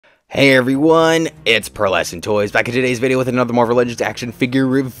Hey everyone, it's Pearlescent Toys back in today's video with another Marvel Legends action figure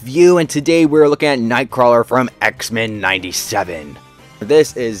review, and today we're looking at Nightcrawler from X-Men 97.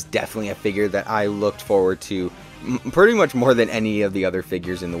 This is definitely a figure that I looked forward to pretty much more than any of the other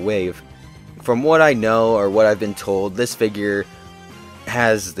figures in the wave. From what I know, or what I've been told, this figure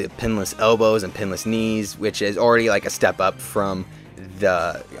has the pinless elbows and pinless knees, which is already like a step up from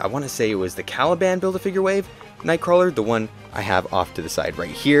the, I want to say it was the Caliban Build-A-Figure wave Nightcrawler, the one I have off to the side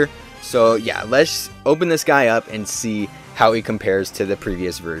right here. So yeah, let's open this guy up and see how he compares to the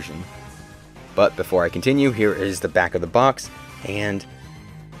previous version. But before I continue, here is the back of the box and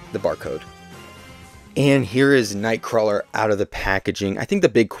the barcode. And here is Nightcrawler out of the packaging. I think the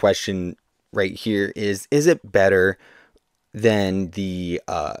big question right here is it better than the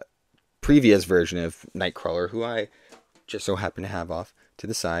previous version of Nightcrawler, who I just so happen to have off to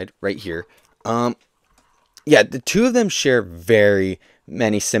the side right here. Yeah, the two of them share very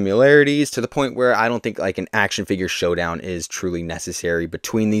many similarities to the point where I don't think like an action figure showdown is truly necessary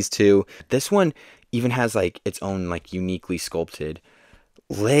between these two. This one even has like its own like uniquely sculpted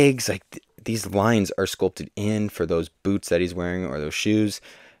legs. Like these lines are sculpted in for those boots that he's wearing or those shoes.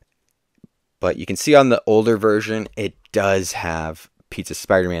 But you can see on the older version, it does have Pizza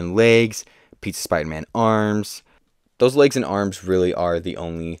Spider-Man legs, Pizza Spider-Man arms. Those legs and arms really are the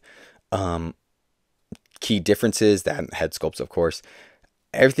only key differences. That head sculpts, of course.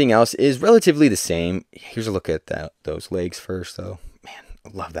 Everything else is relatively the same. Here's a look at those legs first, though. Man, I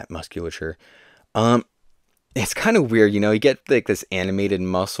love that musculature. It's kind of weird, you know. You get like this animated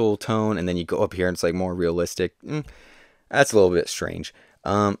muscle tone, and then you go up here and it's like more realistic. That's a little bit strange.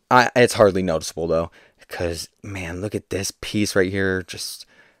 It's hardly noticeable though, because man, look at this piece right here. Just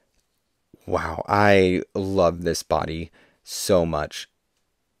wow, I love this body so much.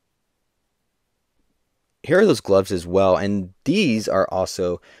 Here are those gloves as well, and these are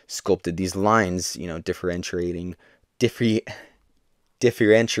also sculpted. These lines, you know, differentiating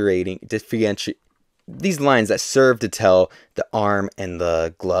these lines that serve to tell the arm and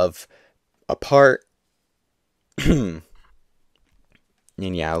the glove apart. And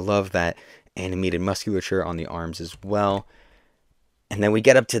yeah, I love that animated musculature on the arms as well. And then we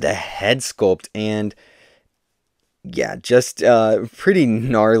get up to the head sculpt, and yeah, just pretty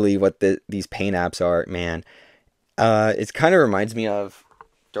gnarly what these paint apps are, man. It kind of reminds me of...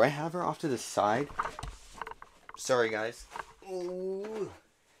 Do I have her off to the side? Sorry, guys. Ooh.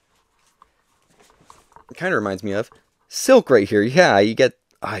 It kind of reminds me of Silk right here. Yeah, you get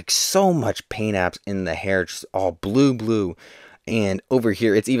like so much paint apps in the hair, just all blue. And over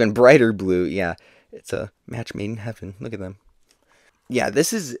here, it's even brighter blue. Yeah, it's a match made in heaven. Look at them. Yeah,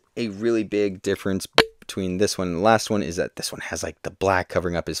 this is a really big difference between this one and the last one, is that this one has like the black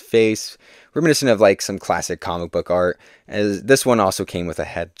covering up his face, reminiscent of like some classic comic book art. As this one also came with a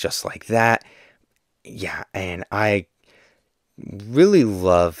head just like that. Yeah, and I really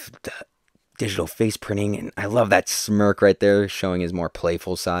love the digital face printing, and I love that smirk right there showing his more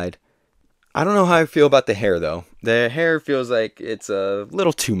playful side. I don't know how I feel about the hair though. The hair feels like it's a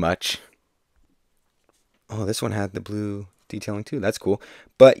little too much. Oh, this one had the blue detailing too. That's cool.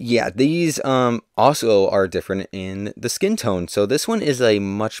 But yeah, these also are different in the skin tone. So this one is a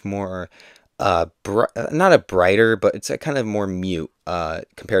much more not a brighter, but it's a kind of more mute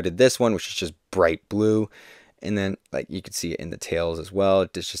compared to this one, which is just bright blue. And then like you can see it in the tails as well.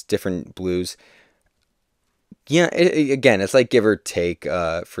 It's just different blues. Yeah, again, it's like give or take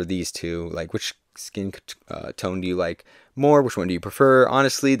for these two. Like which skin tone do you like more? Which one do you prefer?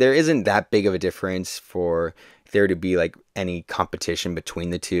 Honestly, there isn't that big of a difference for there to be like any competition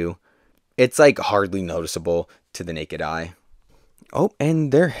between the two. It's like hardly noticeable to the naked eye. Oh,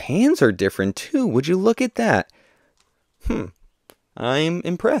 and their hands are different too. Would you look at that? I'm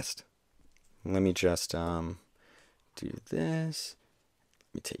impressed. Let me just do this.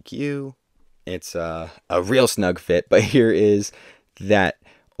 Let me take you. It's a real snug fit, but here is that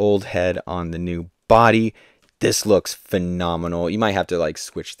old head on the new body. This looks phenomenal. You might have to like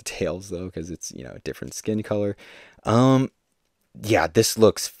switch the tails though, because it's, you know, a different skin color. Yeah, this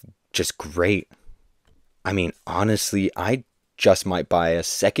looks just great. I mean, honestly, I just might buy a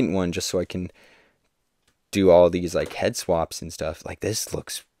second one just so I can do all these like head swaps and stuff. Like this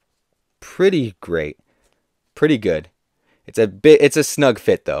looks pretty great. Pretty good. It's a snug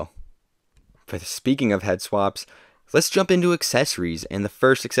fit though. But speaking of head swaps, let's jump into accessories. And the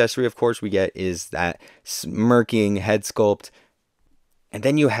first accessory, of course, we get is that smirking head sculpt. And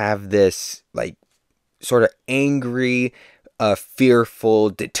then you have this, like, sort of angry, fearful,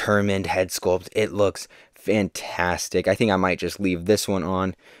 determined head sculpt. It looks fantastic. I think I might just leave this one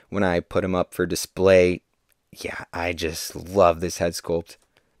on when I put him up for display. Yeah, I just love this head sculpt.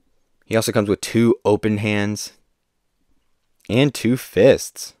 He also comes with 2 open hands and 2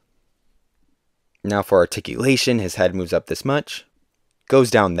 fists. Now for articulation, his head moves up this much,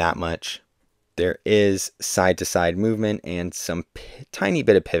 goes down that much. There is side to side movement and some tiny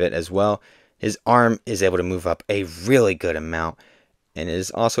bit of pivot as well. His arm is able to move up a really good amount and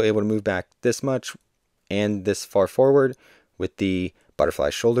is also able to move back this much and this far forward with the butterfly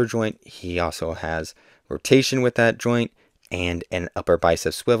shoulder joint. He also has rotation with that joint and an upper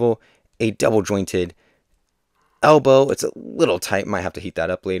bicep swivel, a double jointed elbow. It's a little tight, might have to heat that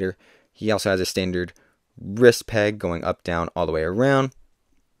up later. He also has a standard wrist peg going up, down, all the way around.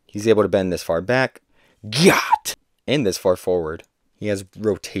 He's able to bend this far back, and this far forward. He has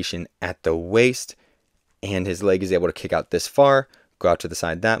rotation at the waist, and his leg is able to kick out this far, go out to the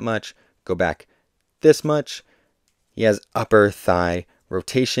side that much, go back this much. He has upper thigh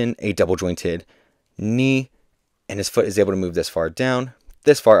rotation, a double jointed knee, and his foot is able to move this far down,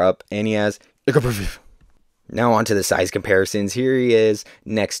 this far up, and he has... Now on to the size comparisons. Here he is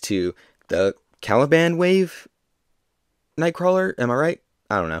next to the Caliban Wave Nightcrawler. Am I right?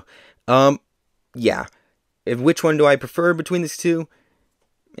 I don't know. Yeah. Which one do I prefer between these two?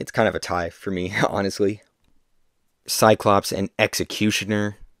 It's kind of a tie for me, honestly. Cyclops and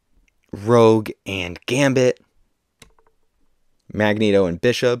Executioner. Rogue and Gambit. Magneto and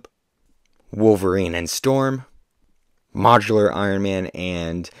Bishop. Wolverine and Storm. Modular Iron Man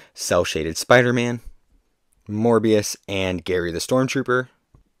and Cell-Shaded Spider-Man. Morbius and Gary the Stormtrooper.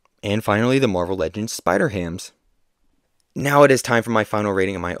 And finally, the Marvel Legends Spider-Hams. Now it is time for my final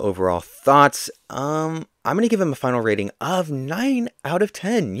rating and my overall thoughts. I'm going to give him a final rating of 9 out of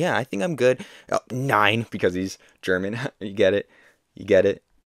 10. Yeah, I think I'm good. 9 because he's German. You get it? You get it?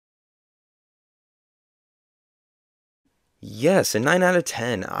 Yes, a 9 out of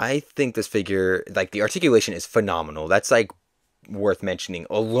 10. I think this figure, like, the articulation is phenomenal. That's, like, worth mentioning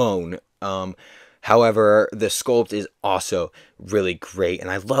alone. However, the sculpt is also really great, and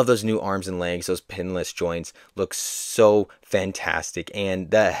I love those new arms and legs. Those pinless joints look so fantastic,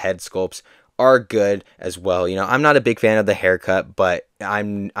 and the head sculpts are good as well. You know, I'm not a big fan of the haircut, but I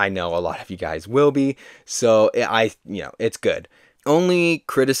know a lot of you guys will be, so it's good. Only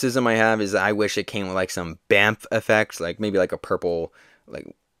criticism I have is I wish it came with like some BAMF effects, like maybe like a purple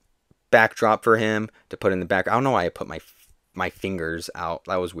like backdrop for him to put in the back. I don't know why I put my fingers out.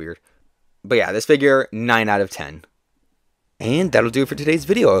 That was weird. But yeah, this figure, 9 out of 10. And that'll do it for today's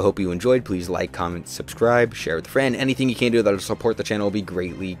video. I hope you enjoyed. Please like, comment, subscribe, share with a friend. Anything you can do that'll support the channel will be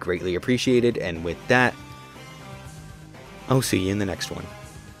greatly, greatly appreciated. And with that, I'll see you in the next one.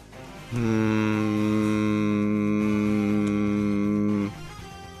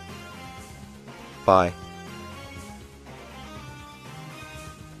 Bye.